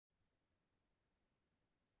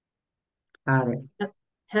Arye.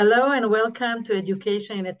 Hello and welcome to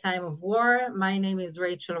Education in a Time of War. My name is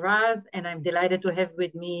Rachel Raz, and I'm delighted to have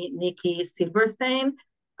with me Nike Silberstein.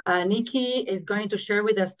 Nike is going to share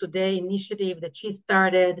with us today an initiative that she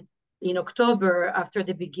started in October after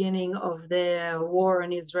the beginning of the war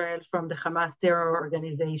in Israel from the Hamas terror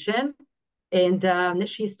organization. And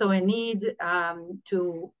she saw a need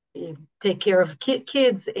to take care of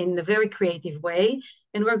kids in a very creative way,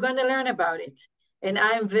 and we're going to learn about it. And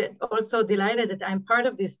I'm also delighted that I'm part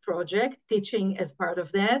of this project, teaching as part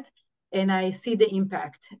of that, and I see the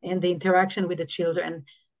impact and the interaction with the children.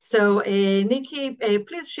 So, Nikki,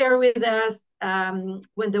 please share with us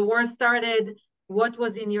when the war started, what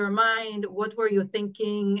was in your mind, what were you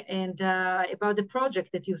thinking, and about the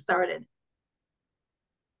project that you started.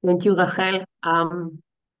 Thank you, Rachel.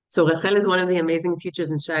 So Rachel is one of the amazing teachers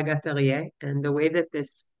in Sheagat Arye, and the way that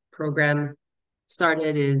this program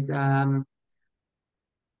started is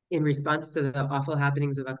in response to the awful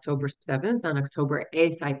happenings of October 7th. On October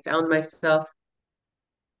 8th, I found myself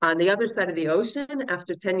on the other side of the ocean.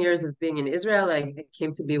 After 10 years of being in Israel, I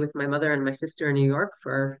came to be with my mother and my sister in New York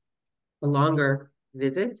for a longer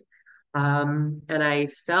visit. And I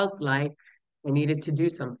felt like I needed to do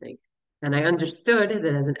something. And I understood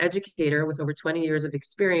that as an educator with over 20 years of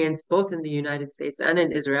experience, both in the United States and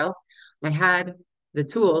in Israel, I had the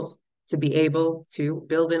tools to be able to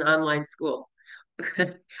build an online school.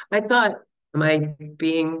 I thought, am I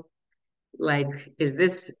being like, is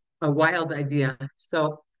this a wild idea?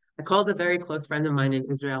 So I called a very close friend of mine in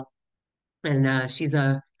Israel, and she's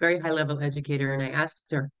a very high level educator. And I asked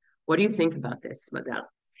her, what do you think about this, Madame?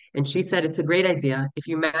 And she said, it's a great idea. If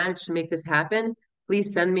you manage to make this happen,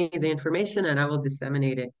 please send me the information and I will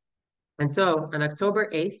disseminate it. And so on October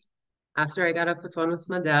 8th, after I got off the phone with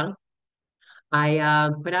Smadar,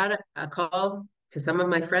 I put out a call to some of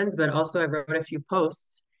my friends, but also I wrote a few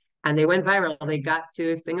posts and they went viral. They got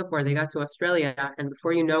to Singapore, they got to Australia. And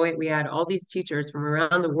before you know it, we had all these teachers from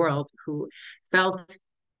around the world who felt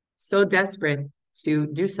so desperate to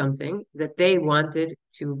do something that they wanted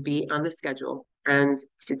to be on the schedule and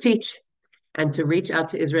to teach and to reach out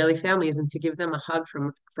to Israeli families and to give them a hug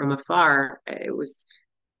from afar. It was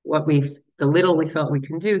the little we felt we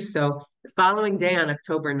can do. So the following day on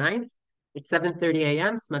October 9th at 7:30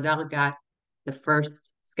 a.m., Smadar got the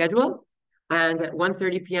first schedule. And at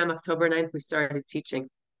 1:30 p.m. October 9th, we started teaching.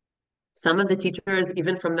 Some of the teachers,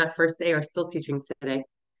 even from that first day, are still teaching today.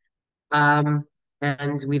 Um,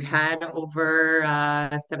 and we've had over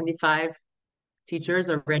 75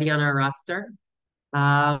 teachers already on our roster.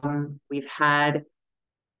 We've had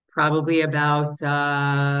probably about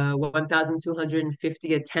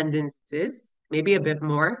 1,250 attendances, maybe a bit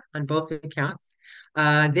more on both accounts.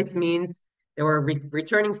 This means there were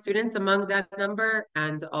returning students among that number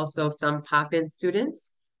and also some pop-in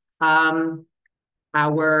students.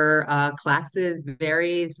 Our classes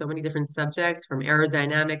vary, so many different subjects, from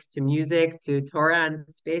aerodynamics to music to Torah and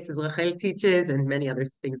space, as Rachel teaches, and many other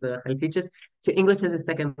things that Rachel teaches, to English as a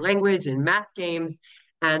second language and math games.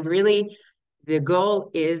 And really, the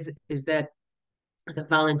goal is that the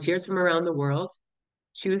volunteers from around the world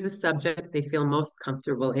choose a subject they feel most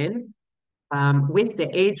comfortable in, with the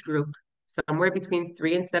age group somewhere between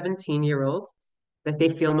 3 and 17-year-olds that they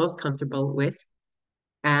feel most comfortable with,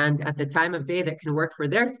 and at the time of day that can work for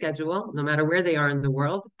their schedule, no matter where they are in the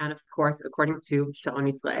world, and of course, according to Sha'on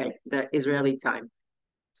Israel, the Israeli time.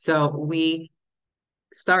 So we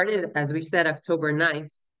started, as we said, October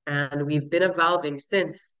 9th, and we've been evolving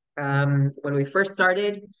since. When we first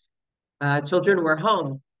started, children were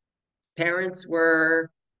home, parents were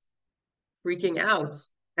freaking out,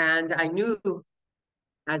 and I knew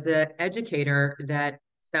as an educator that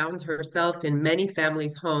found herself in many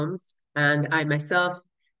families' homes, and I myself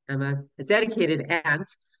am a dedicated aunt,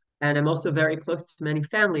 and I'm also very close to many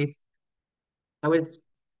families. I was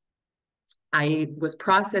I was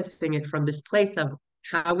processing it from this place of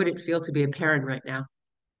how would it feel to be a parent right now?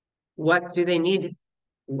 What do they need?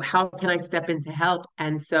 How can I step in to help?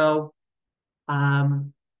 And so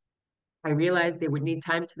um, I realized they would need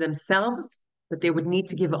time to themselves, but they would need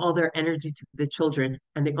to give all their energy to the children.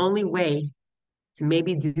 And the only way to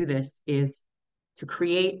maybe do this is to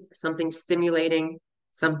create something stimulating,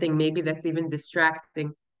 something maybe that's even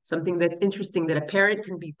distracting, something that's interesting that a parent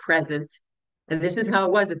can be present. And this is how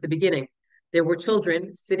it was at the beginning. There were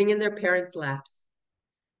children sitting in their parents' laps,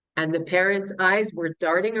 and the parents' eyes were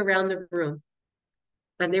darting around the room,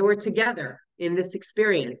 and they were together in this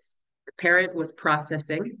experience. The parent was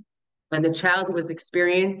processing, and the child was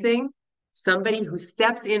experiencing somebody who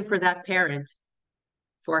stepped in for that parent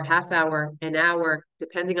for a half hour, an hour,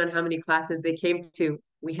 depending on how many classes they came to.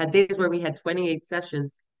 We had days where we had 28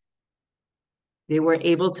 sessions. they were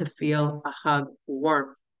able to feel a hug,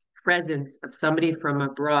 warmth, presence of somebody from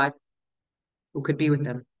abroad who could be with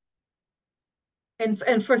them.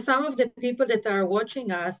 And for some of the people that are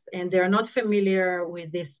watching us and they're not familiar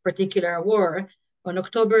with this particular war, on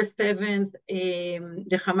October 7th,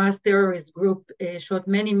 the Hamas terrorist group shot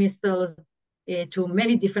many missiles to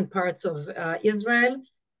many different parts of Israel.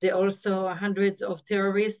 They also hundreds of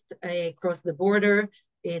terrorists crossed the border.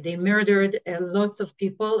 They murdered lots of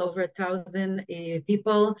people, over 1,000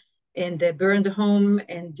 people, and they burned home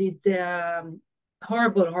and did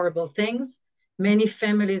horrible, horrible things. Many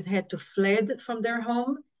families had to fled from their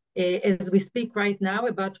home. As we speak right now,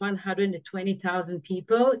 about 120,000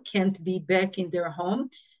 people can't be back in their home.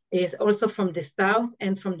 It's also from the south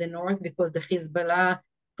and from the north, because the Hezbollah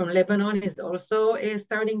from Lebanon is also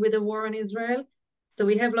starting with a war on Israel. So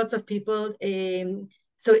we have lots of people.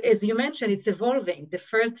 So as you mentioned, it's evolving. The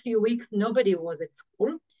first few weeks, nobody was at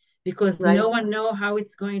school because Right. no one know how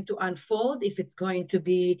it's going to unfold, if it's going to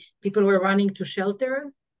be, people were running to shelters,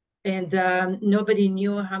 and nobody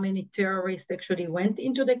knew how many terrorists actually went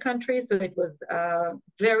into the country. So it was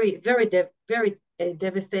very, very, very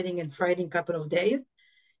devastating and frightening couple of days.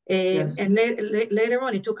 Yes. And later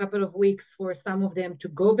on, it took a couple of weeks for some of them to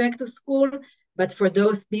go back to school. But for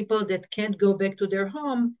those people that can't go back to their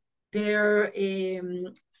home, they're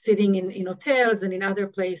sitting in hotels and in other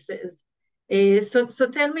places. So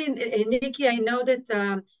tell me, Nikki, I know that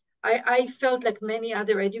I felt like many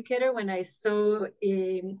other educator when I saw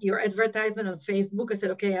your advertisement on Facebook. I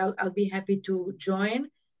said, okay, I'll be happy to join.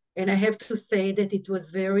 And I have to say that it was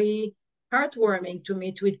very heartwarming to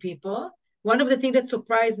meet with people. One of the things that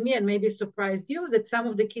surprised me and maybe surprised you is that some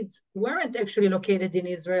of the kids weren't actually located in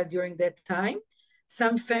Israel during that time.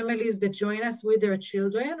 Some families that joined us with their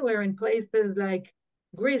children were in places like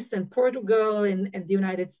Greece and Portugal and the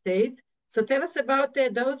United States. So tell us about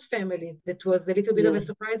those families. That was a little bit of a Yeah.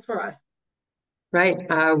 surprise for us. Right.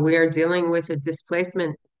 We are dealing with a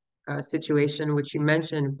displacement situation, which you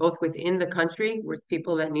mentioned, both within the country with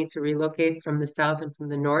people that need to relocate from the south and from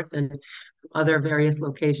the north and other various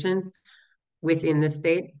locations within the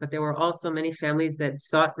state. But there were also many families that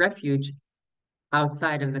sought refuge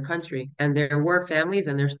outside of the country. And there were families,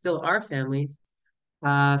 and there still are families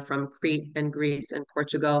from Crete and Greece and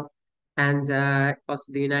Portugal and also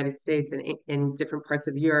the United States and in different parts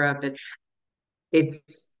of Europe. And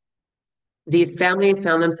it's these families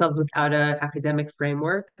found themselves without an academic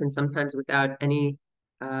framework and sometimes without any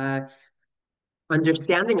uh,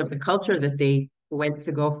 understanding of the culture that they went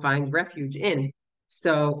to go find refuge in.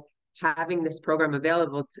 So having this program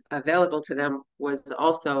available to them was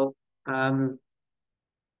also um,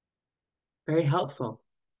 very helpful,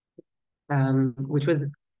 which was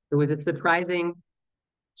it was a surprising,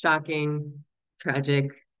 shocking, tragic,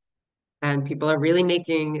 and people are really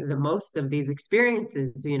making the most of these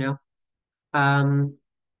experiences, um,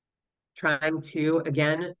 trying to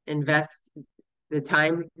again invest the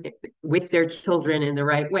time with their children in the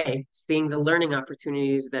right way, seeing the learning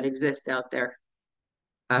opportunities that exist out there.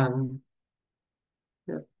 Um,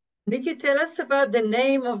 yeah, Nikki, tell us about the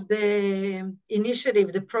name of the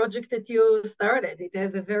initiative, the project that you started. It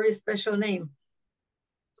has a very special name.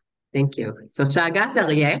 thank you. So Sheagat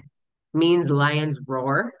Arye means lion's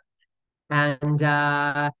roar. And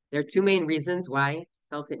there are two main reasons why I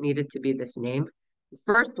felt it needed to be this name. The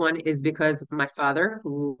first one is because my father,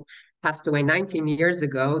 who passed away 19 years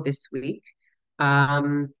ago this week,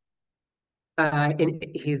 um,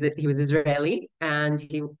 he was Israeli, and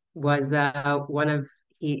he was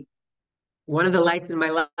he one of the lights in my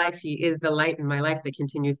life. He is the light in my life that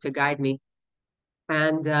continues to guide me.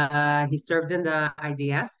 And he served in the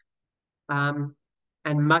IDF. Um,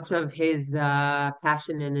 and much of his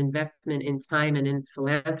passion and investment in time and in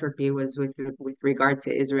philanthropy was with regard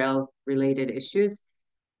to Israel related issues.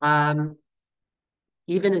 Um,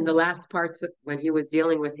 Even in the last parts when he was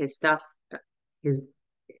dealing with his stuff, his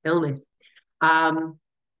illness, um,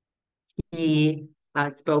 he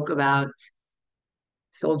spoke about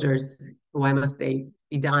soldiers. Why must they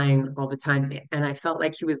be dying all the time? And I felt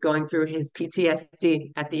like he was going through his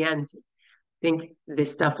PTSD at the end. Think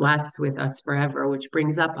this stuff lasts with us forever, which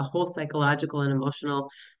brings up a whole psychological and emotional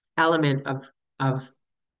element of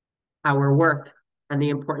our work and the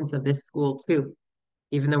importance of this school too.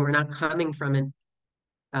 Even though we're not coming from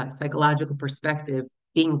a psychological perspective,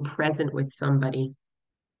 being present with somebody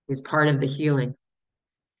is part of the healing.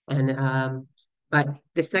 And but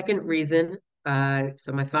the second reason,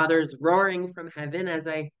 so my father's roaring from heaven as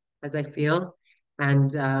I feel,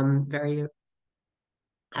 and very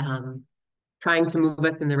um, trying to move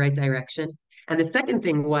us in the right direction. And the second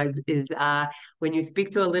thing is when you speak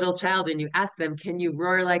to a little child and you ask them, can you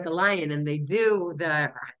roar like a lion? And they do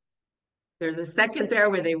there's a second there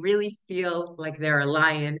where they really feel like they're a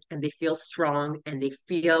lion and they feel strong and they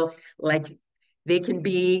feel like they can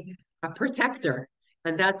be a protector.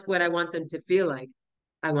 And that's what I want them to feel like.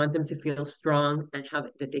 I want them to feel strong and how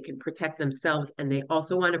that they can protect themselves. And they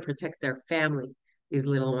also want to protect their family, these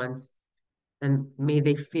little ones. And may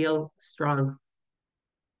they feel strong.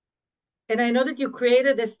 And I know that you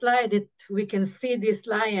created a slide that we can see this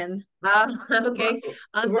lion. Okay,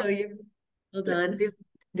 I'll show you. Hold on.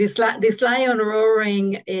 This lion roaring.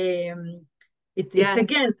 It's Yes.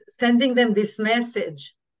 again sending them this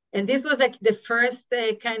message. And this was like the first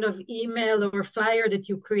kind of email or flyer that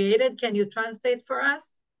you created. Can you translate for us?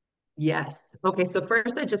 Yes. Okay. So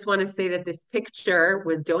first, I just want to say that this picture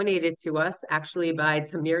was donated to us actually by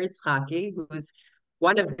Tamir Itzhaki, who's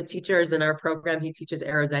one of the teachers in our program. He teaches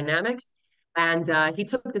aerodynamics. And he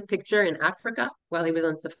took this picture in Africa while he was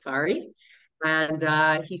on safari. And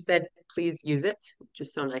he said, please use it, which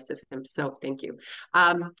is so nice of him. So thank you.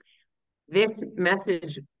 This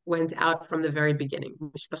message went out from the very beginning.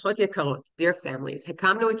 משפחות יקרות, dear families,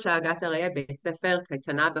 הקמנו את שאגת אריה בית ספר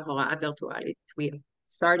קייטנה בהוראה וירטואלית. We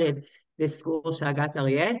started this school, Sheagat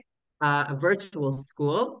Arye, a virtual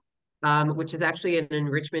school, which is actually an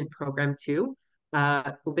enrichment program too.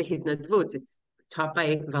 ובהתנדבות, it's taught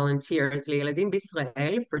by volunteers לילדים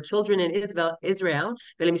בישראל, for children in Israel,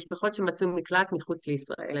 ולמשפחות שמצאו מקלט מחוץ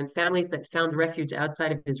לישראל, and families that found refuge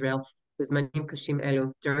outside of Israel בזמנים קשים אלו,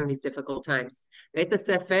 during these difficult times. בית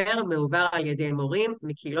הספר מעובר על ידי מורים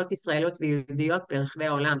מקהילות ישראליות ויהודיות ברחבי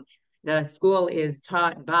העולם. The school is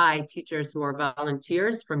taught by teachers who are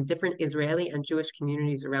volunteers from different Israeli and Jewish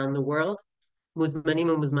communities around the world. מוזמנים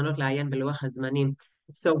ומוזמנות לעיין בלוח הזמנים.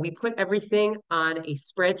 So we put everything on a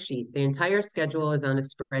spreadsheet. The entire schedule is on a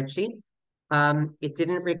spreadsheet. It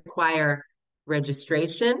didn't require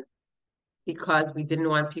registration because we didn't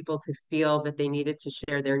want people to feel that they needed to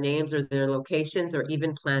share their names or their locations or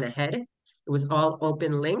even plan ahead. It was all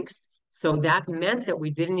open links. So that meant that we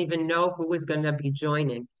didn't even know who was going to be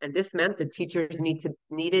joining. And this meant the teachers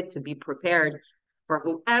needed to be prepared for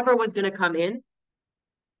whoever was going to come in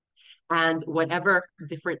and whatever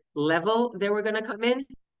different level they were going to come in.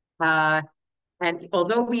 And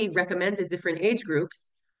although we recommended different age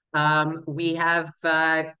groups, we have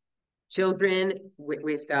children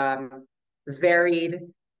with varied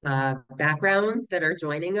backgrounds that are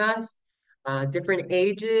joining us, different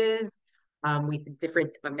ages,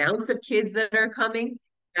 different amounts of kids that are coming.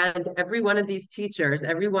 And every one of these teachers,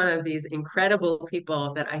 every one of these incredible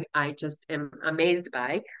people that I just am amazed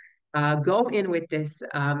by, go in with this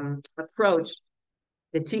approach.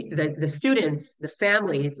 The students, the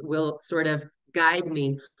families will sort of guide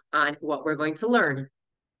me on what we're going to learn.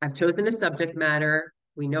 I've chosen a subject matter.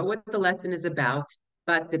 We know what the lesson is about,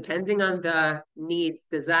 but depending on the needs,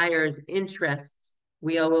 desires, interests,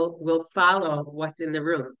 we'll follow what's in the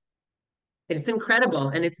room. It's incredible,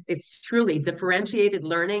 and it's truly differentiated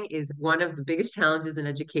learning is one of the biggest challenges in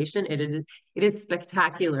education. It is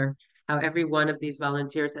spectacular how every one of these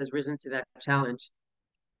volunteers has risen to that challenge.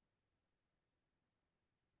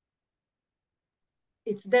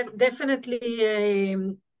 It's definitely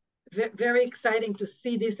very exciting to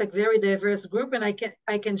see this like very diverse group, and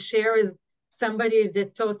I can share as somebody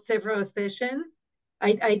that taught several sessions.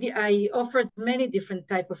 I offered many different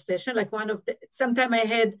type of sessions. Like sometime I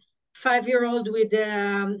had 5-year-old with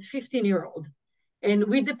 15-year-old, and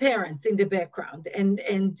with the parents in the background, and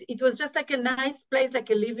it was just like a nice place, like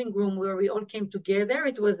a living room where we all came together.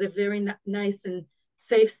 It was a very nice and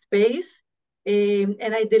safe space.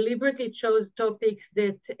 And I deliberately chose topics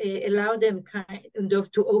that allow them kind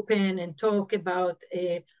of to open and talk about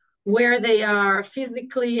where they are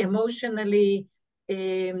physically, emotionally,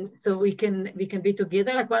 so we can be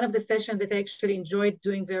together. Like one of the sessions that I actually enjoyed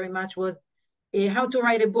doing very much was how to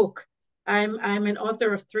write a book. I'm an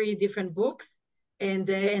author of 3 different books, and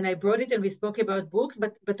I brought it and we spoke about books.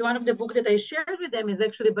 But one of the books that I shared with them is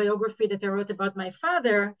actually a biography that I wrote about my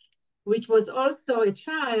father, which was also a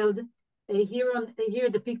child. Here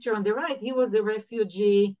the picture on the right, he was a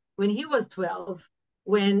refugee when he was 12,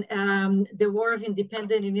 when the War of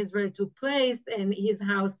Independence in Israel took place, and his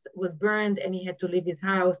house was burned and he had to leave his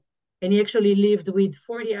house. And he actually lived with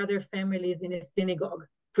 40 other families in a synagogue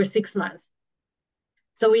for 6 months.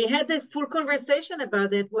 So we had a full conversation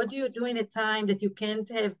about it. What do you do in a time that you can't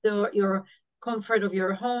have your comfort of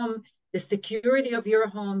your home, the security of your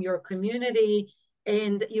home, your community,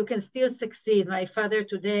 and you can still succeed. My father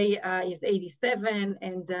today is 87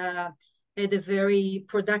 and had a very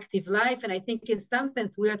productive life. And I think in some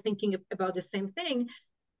sense, we are thinking about the same thing.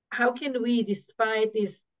 how can we, despite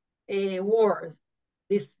these wars,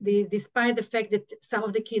 despite the fact that some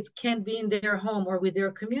of the kids can't be in their home or with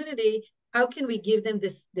their community, how can we give them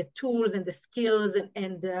the tools and the skills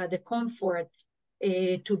and the comfort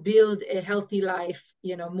to build a healthy life,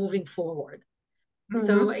 moving forward?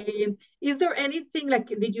 So, is there anything like,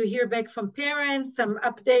 did you hear back from parents, some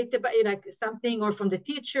update about like something, or from the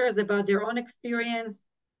teachers about their own experience?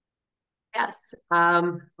 Yes.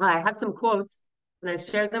 Well, I have some quotes. Can I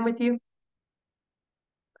share them with you?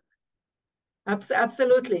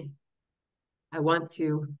 Absolutely. I want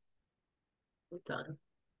to, hold on.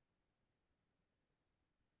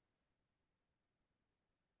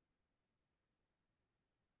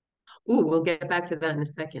 Ooh, we'll get back to that in a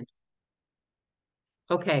second.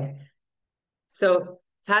 Okay. So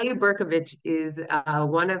Talia Berkovich is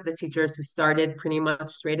one of the teachers who started pretty much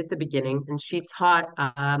straight at the beginning, and she taught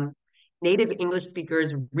native English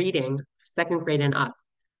speakers reading, second grade and up.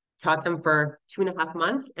 Taught them for 2.5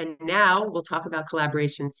 months, and now we'll talk about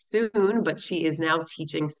collaboration soon, but she is now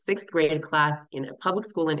teaching sixth grade class in a public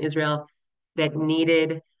school in Israel that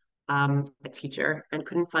needed a teacher and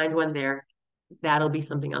couldn't find one there. That'll be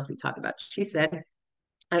something else we talk about. She said,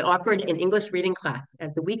 I offered an English reading class.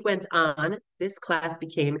 As the week went on, this class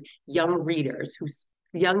became young readers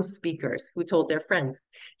young speakers who told their friends.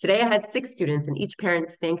 Today I had 6 students and each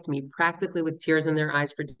parent thanked me practically with tears in their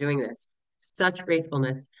eyes for doing this. Such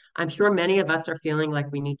gratefulness. I'm sure many of us are feeling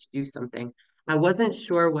like we need to do something. I wasn't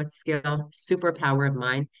sure what skill, superpower of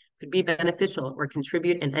mine could be beneficial or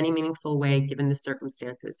contribute in any meaningful way given the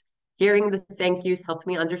circumstances. Hearing the thank yous helped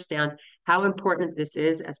me understand how important this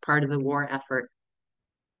is as part of the war effort.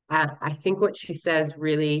 I think what she says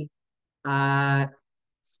really uh,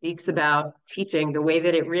 speaks about teaching the way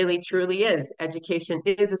that it really truly is. Education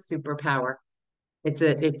is a superpower. It's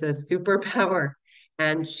a superpower,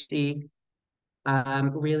 and she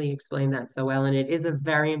really explained that so well. And it is a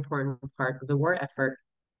very important part of the war effort.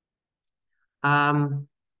 Um,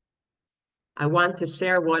 I want to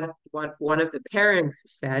share what one of the parents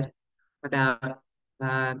said about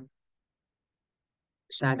uh,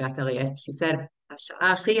 Sheagat Arye. She said,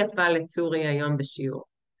 "השעה הכי יפה לצורי היום בשיעור."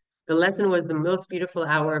 The lesson was the most beautiful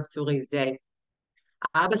hour of Turi's day.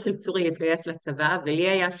 אבא של צורי התגייס לצבא, ולי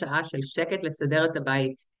היה שעה של שקט לסדר את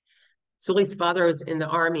הבית. Turi's father was in the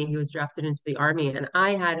army. He was drafted into the army, and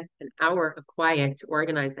I had an hour of quiet to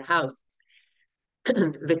organize the house.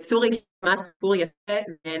 וצורי שמע סיפור יפה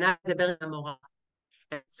ונהנה לדבר עם המורה.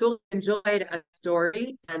 And Tsuri enjoyed a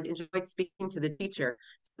story and enjoyed speaking to the teacher.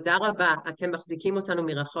 תודה רבה, אתם מחזיקים אותנו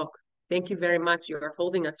מרחוק. Thank you very much. You are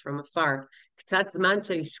holding us from afar. קצת זמן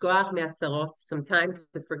של לשכוח מהצרות, some time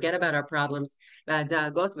to forget about our problems,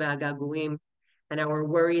 והדאגות והגעגועים, and our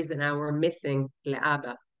worries and our missing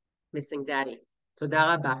לאבא, missing daddy.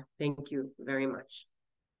 תודה רבה. Thank you very much.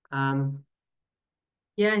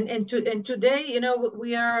 Yeah, and today,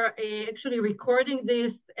 we are actually recording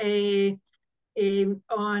this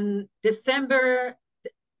on December.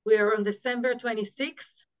 We are on December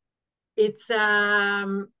 26th. It's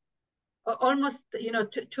almost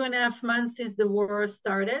 2.5 months since the war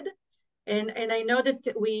started, and I know that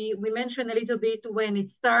we mentioned a little bit when it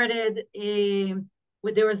started.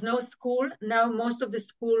 There was no school. Now most of the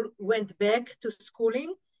school went back to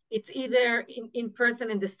schooling. It's either in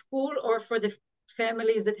person in the school, or for the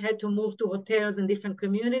families that had to move to hotels in different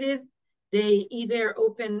communities, they either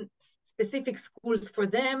open specific schools for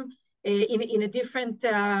them. In a different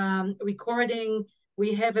recording,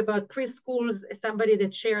 we have about preschools, somebody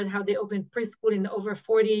that shared how they opened preschool in over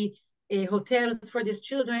 40 hotels for these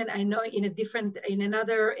children. I know in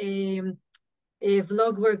another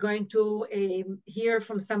vlog, we're going to hear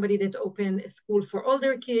from somebody that opened a school for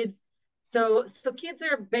older kids. So kids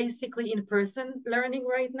are basically in person learning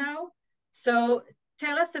right now. So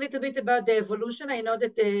tell us a little bit about the evolution. I know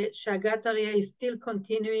that the Sheagat Arye is still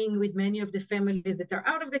continuing with many of the families that are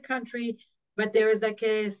out of the country, but there is like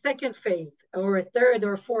a second phase or a third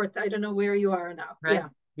or fourth. I don't know where you are now. Right. Yeah.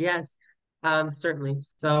 Yes, certainly.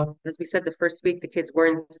 So as we said, the first week, the kids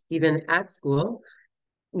weren't even at school,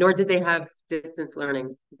 nor did they have distance learning.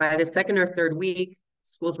 By the second or third week,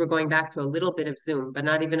 schools were going back to a little bit of Zoom, but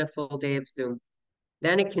not even a full day of Zoom.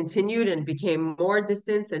 Then it continued and became more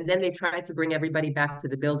distance, and then they tried to bring everybody back to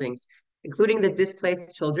the buildings, including the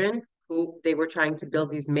displaced children who they were trying to build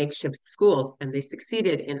these makeshift schools, and they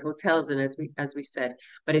succeeded in hotels, and as we said,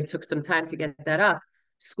 but it took some time to get that up.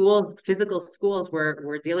 Schools, physical schools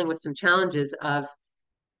were dealing with some challenges of,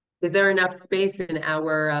 is there enough space in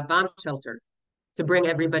our bomb shelter to bring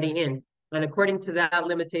everybody in? And according to that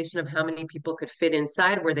limitation of how many people could fit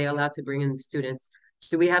inside, were they allowed to bring in the students?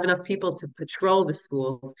 Do we have enough people to patrol the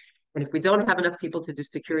schools? And if we don't have enough people to do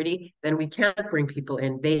security, then we can't bring people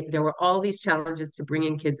in. There were all these challenges to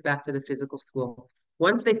bringing kids back to the physical school.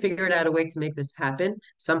 Once they figured out a way to make this happen,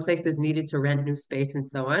 some places needed to rent new space and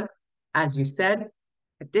so on. As you said,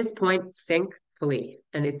 at this point, thankfully,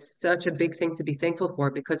 and it's such a big thing to be thankful for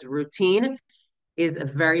because routine is a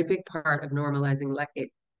very big part of normalizing it.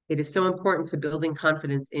 It is so important to building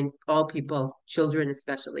confidence in all people, children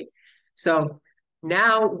especially. So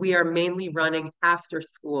now we are mainly running after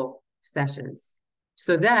school sessions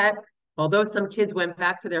so that although some kids went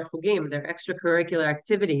back to their chugim, their extracurricular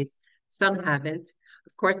activities, some haven't.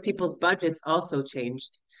 Of course, people's budgets also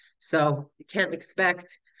changed. So you can't expect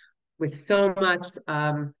with so much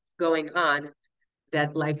going on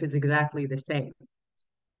that life is exactly the same.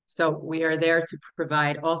 So we are there to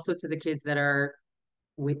provide also to the kids that are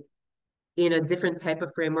with, in a different type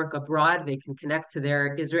of framework abroad. They can connect to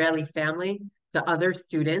their Israeli family, to other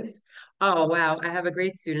students. Oh, wow. I have a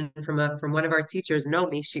great student from one of our teachers,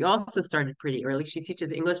 Nomi. She also started pretty early. She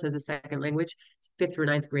teaches English as a second language, fifth through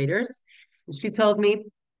ninth graders. And she told me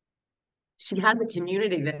she had a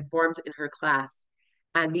community that formed in her class.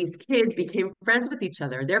 And these kids became friends with each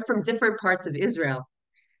other. They're from different parts of Israel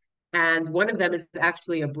and one of them is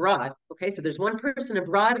actually abroad. Okay, so there's one person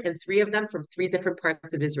abroad and three of them from three different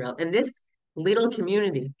parts of Israel. And this little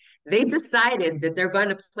community, they decided that they're going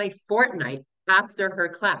to play Fortnite after her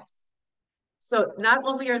class. So not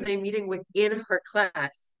only are they meeting within her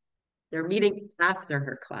class, they're meeting after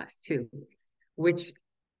her class too, which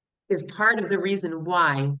is part of the reason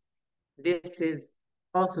why this is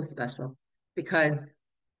also special because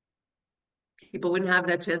people wouldn't have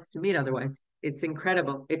that chance to meet otherwise. It's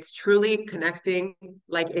incredible. It's truly connecting,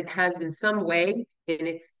 like it has in some way, in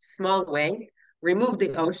its small way, removed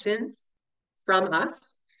the oceans from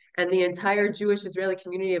us, and the entire Jewish Israeli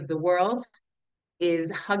community of the world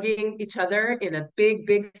is hugging each other in a big,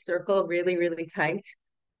 big circle, really, really tight.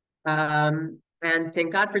 And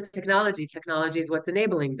thank God for technology. Technology is what's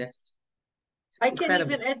enabling this. It's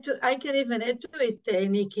incredible. I can even add to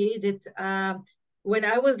it, Nikki, that when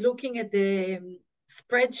I was looking at the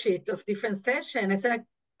spreadsheet of different sessions, I said,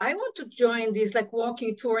 I want to join this like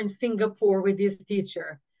walking tour in Singapore with this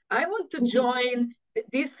teacher. I want to join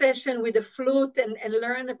this session with the flute and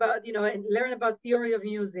learn about, and learn about theory of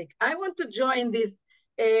music. I want to join this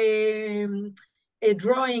a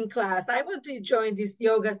drawing class. I want to join this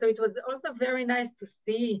yoga. So it was also very nice to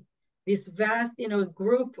see this vast,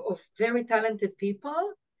 group of very talented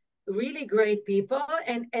people, really great people,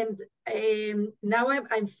 and now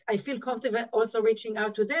I feel comfortable also reaching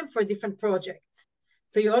out to them for different projects.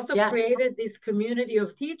 So you also Yes. created this community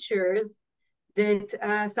of teachers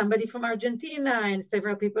that somebody from Argentina and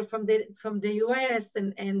several people from the US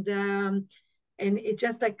and it's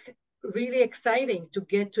just like really exciting to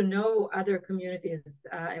get to know other communities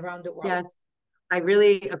around the world. Yes. I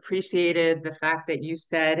really appreciated the fact that you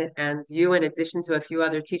said, and you, in addition to a few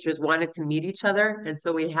other teachers, wanted to meet each other. And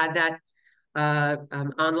so we had that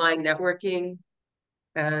online networking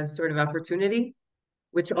sort of opportunity,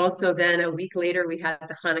 which also then a week later we had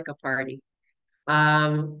the Hanukkah party,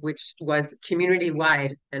 which was community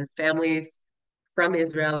wide and families from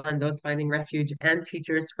Israel and those finding refuge and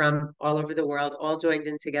teachers from all over the world all joined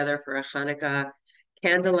in together for a Hanukkah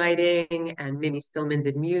candlelighting, and Mimi Stillman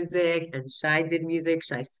did music, and Shai did music,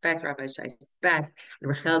 Rabbi Shai Specht, and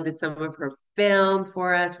Rachel did some of her film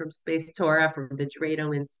for us from Space Torah, from the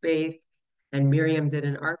Dreidel in Space, and Miriam did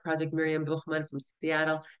an art project, Miriam Buchman from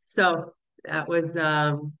Seattle. So that was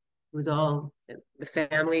all the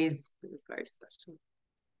families. It was very special.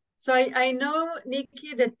 So I know,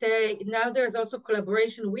 Nikki, that now there's also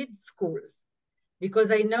collaboration with schools, because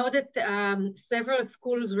I know that several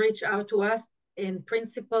schools reach out to us and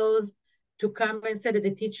principals to come and say that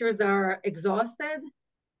the teachers are exhausted.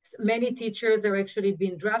 Many teachers are actually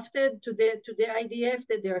being drafted to the IDF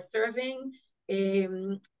that they are serving.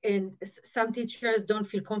 And some teachers don't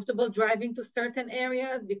feel comfortable driving to certain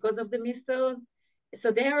areas because of the missiles.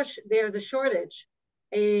 So there's a shortage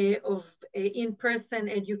of in-person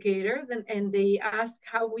educators, and they ask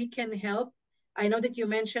how we can help. I know that you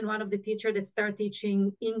mentioned one of the teachers that start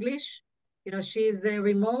teaching English. She's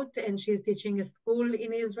remote and she's teaching a school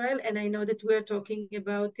in Israel. And I know that we're talking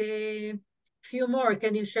about a few more.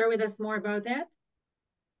 Can you share with us more about that?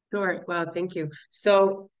 Sure. Wow, thank you.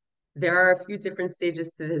 So there are a few different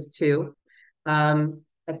stages to this too.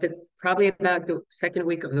 At the probably about the second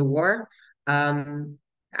week of the war,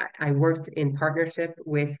 I worked in partnership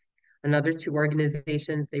with another two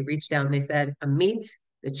organizations. They reached out and they said, Amit,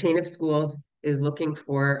 the chain of schools, is looking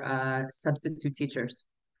for substitute teachers.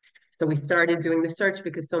 So we started doing the search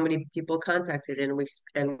because so many people contacted, and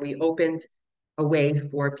we opened a way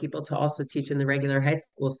for people to also teach in the regular high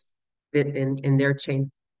schools in their chain.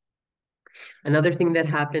 Another thing that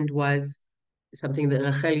happened was something that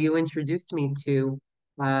Rachel, you introduced me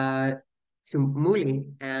uh, to Muli,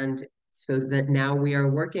 and so that now we are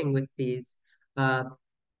working with these uh,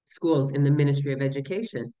 schools in the Ministry of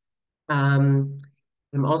Education. Um,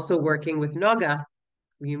 I'm also working with Noga,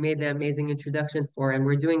 who you made the amazing introduction for, and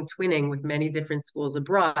we're doing twinning with many different schools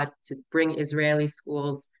abroad to bring Israeli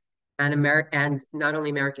schools and not only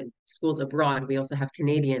American schools abroad. We also have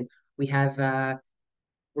Canadian. We have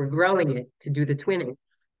we're growing it to do the twinning.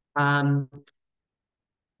 Um,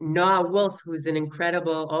 Noah Wolf, who's an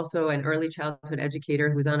incredible, also an early childhood educator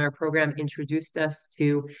who's on our program, introduced us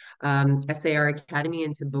to SAR Academy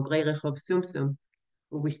and to Bogrei Rehov Sumsum.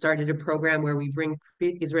 We started a program where we bring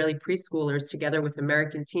Israeli preschoolers together with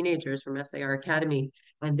American teenagers from SAR Academy,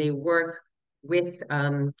 and they work with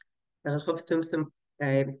Rehov Sumsum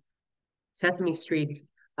Sesame Street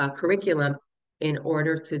curriculum in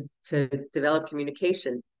order to develop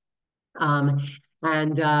communication. Um,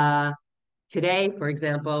 and Today, for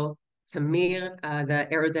example, Tamir, the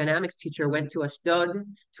aerodynamics teacher, went to Ashdod,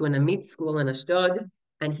 to an Amit school in Ashdod,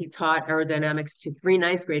 and he taught aerodynamics to three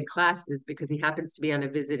ninth grade classes because he happens to be on a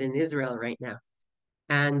visit in Israel right now.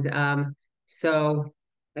 And so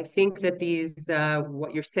I think that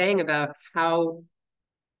what you're saying about how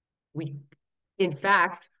we, in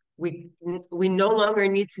fact, we no longer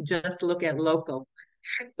need to just look at local,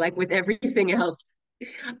 like with everything else.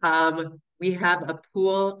 We have a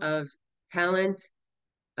pool of talent,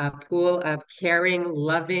 a pool of caring,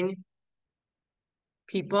 loving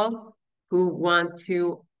people who want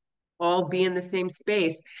to all be in the same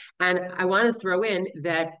space. And I want to throw in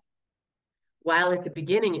that while at the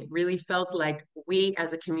beginning it really felt like we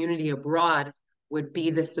as a community abroad would be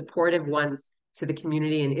the supportive ones to the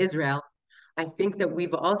community in Israel, I think that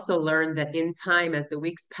we've also learned that in time, as the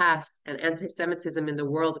weeks passed and anti-Semitism in the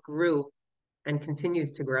world grew and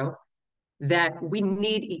continues to grow, that we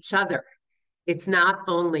need each other. It's not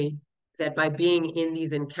only that by being in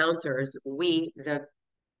these encounters, we, the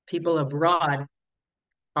people abroad,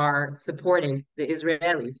 are supporting the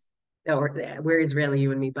Israelis. Or we're Israeli,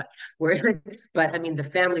 you and me, but we're, but I mean the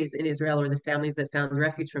families in Israel or the families that found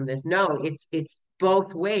refuge from this. No, it's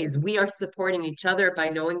both ways. We are supporting each other by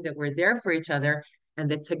knowing that we're there for each other, and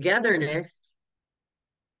the togetherness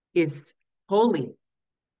is holy.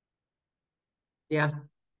 Yeah.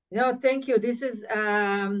 No, thank you. This is,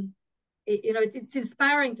 it's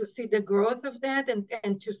inspiring to see the growth of that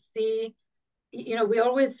and to see, we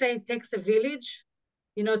always say it takes a village,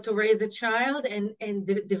 to raise a child, and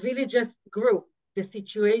the village just grew. The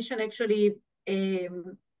situation actually made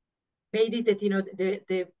it that,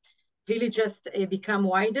 the village just become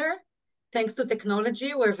wider. Thanks to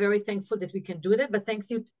technology, we're very thankful that we can do that, but thanks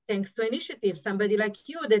to initiative, somebody like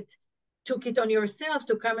you that took it on yourself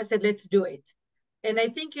to come and said, let's do it. And I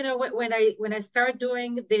think, when I start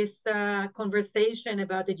doing this conversation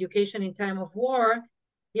about education in time of war,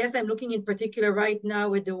 yes, I'm looking in particular right now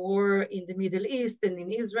with the war in the Middle East and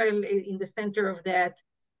in Israel in the center of that,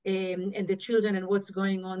 and the children and what's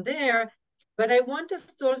going on there. But I want us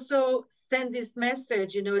to also send this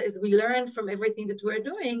message, as we learn from everything that we're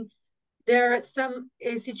doing, there are some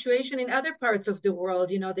situation in other parts of the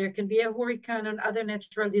world. There can be a hurricane and other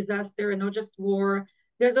natural disaster and not just war.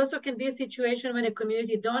 There's also can be a situation when a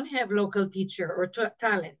community don't have local teacher or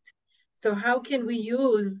talent. So how can we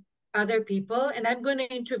use other people? And I'm going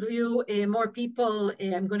to interview more people.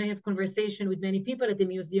 I'm going to have conversation with many people at the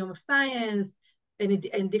Museum of Science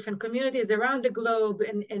and different communities around the globe.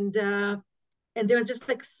 And there's just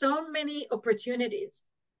like so many opportunities.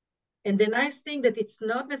 And the nice thing that it's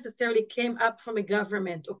not necessarily came up from a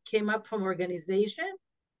government or came up from organization.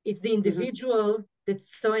 It's the individual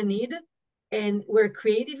that's so in need, and we're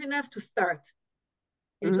creative enough to start.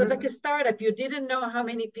 And it was like a startup. You didn't know how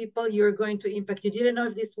many people you're going to impact. You didn't know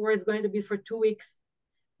if this war is going to be for 2 weeks.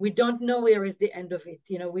 We don't know where is the end of it.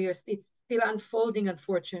 It's still unfolding,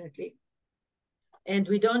 unfortunately. And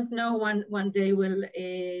we don't know one day will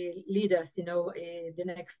lead us, the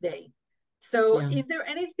next day. So Yeah. is there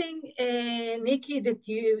anything, Nikki, that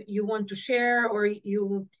you want to share or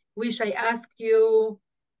you wish I asked you,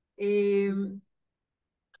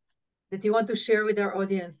 that you want to share with our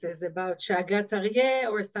audiences about Sheagat Arye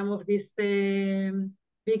or some of these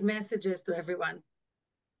big messages to everyone?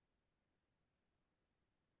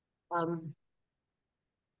 Um,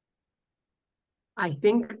 I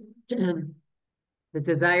think the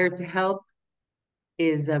desire to help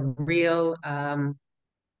is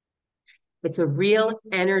it's a real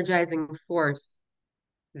energizing force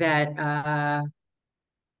that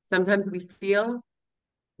sometimes we feel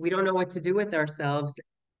we don't know what to do with ourselves.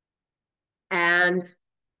 And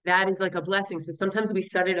that is like a blessing. So sometimes we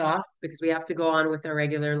shut it off because we have to go on with our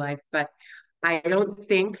regular life. But I don't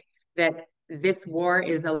think that this war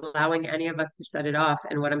is allowing any of us to shut it off.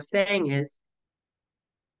 And what I'm saying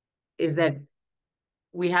is that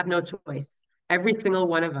we have no choice. Every single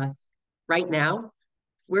one of us right now,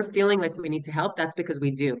 if we're feeling like we need to help, that's because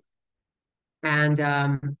we do. And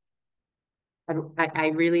I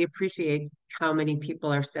really appreciate how many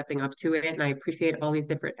people are stepping up to it. And I appreciate all these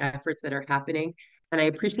different efforts that are happening. And I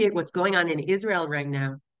appreciate what's going on in Israel right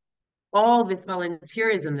now, all this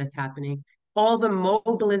volunteerism that's happening, all the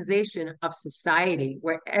mobilization of society,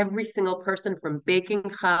 where every single person from baking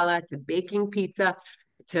challah to baking pizza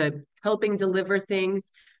to helping deliver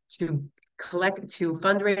things to to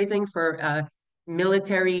fundraising for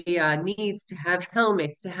military needs, to have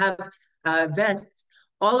helmets, to have vests,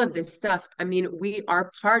 all of this stuff. I mean, we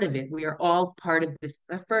are part of it. We are all part of this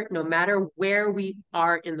effort, no matter where we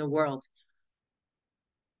are in the world.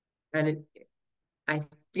 And I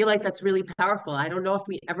feel like that's really powerful. I don't know if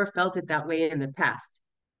we ever felt it that way in the past,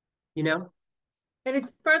 you know? And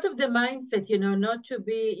it's part of the mindset, not to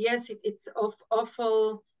be, yes, it's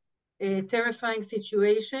awful, terrifying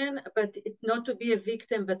situation, but it's not to be a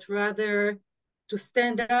victim, but rather to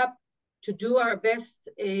stand up, to do our best,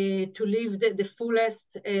 to live the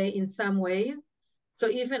fullest in some way. So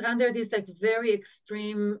even under these like very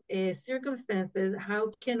extreme circumstances,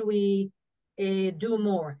 how can we do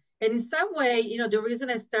more? And in some way, the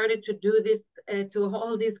reason I started to do this, to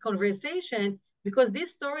hold this conversation, because these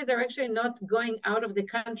stories are actually not going out of the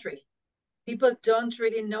country. People don't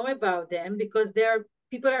really know about them because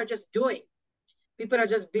people are just doing. People are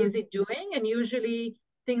just busy doing, and usually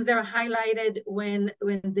things are highlighted when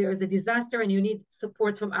there's a disaster and you need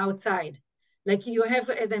support from outside. Like you have,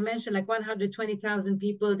 as I mentioned, like 120,000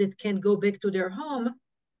 people that can go back to their home,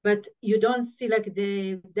 but you don't see like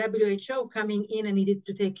the WHO coming in and needed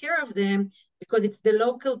to take care of them because it's the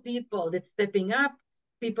local people that's stepping up,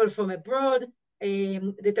 people from abroad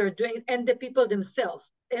that are doing, and the people themselves.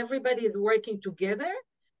 Everybody is working together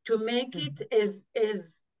to make it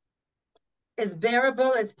as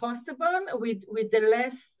bearable as possible with the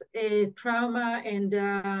less trauma and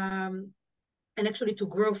actually to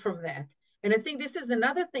grow from that. And I think this is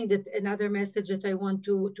another message that I want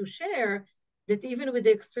to share, that even with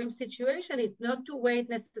the extreme situation, it's not to wait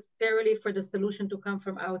necessarily for the solution to come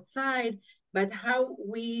from outside, but how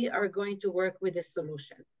we are going to work with the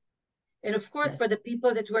solution. And of course, for Yes. the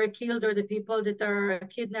people that were killed or the people that are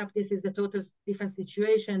kidnapped, this is a total different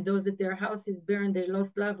situation. Those that their house is burned, they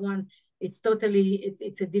lost loved one, it's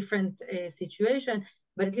a different situation.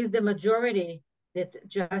 But at least the majority that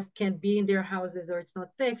just can't be in their houses or it's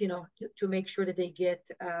not safe, to make sure that they get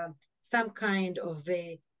some kind of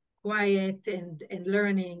a quiet and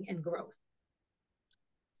learning and growth.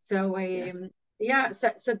 So Yes. yeah,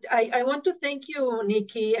 so I want to thank you,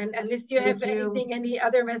 Nikki, and unless you have Thank you. any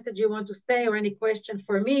other message you want to say or any question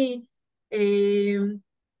for me,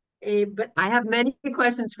 but I have many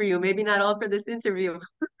questions for you, maybe not all for this interview.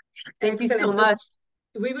 Thank you so excellent. So much.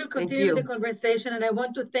 we will Thank continue the you. conversation, and I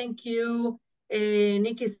want to thank you,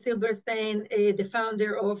 Nike Silberstein, the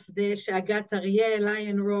founder of the Sheagat Arye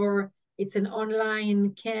Lion Roar. It's an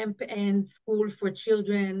online camp and school for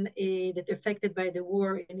children that are affected by the war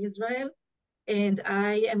in Israel. And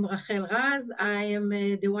I am Rachel Raz. I am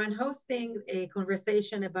the one hosting a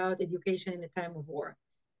conversation about education in a time of war.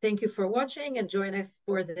 Thank you for watching and join us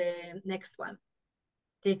for the next one.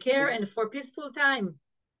 Take care and for peaceful time.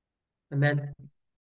 Amen.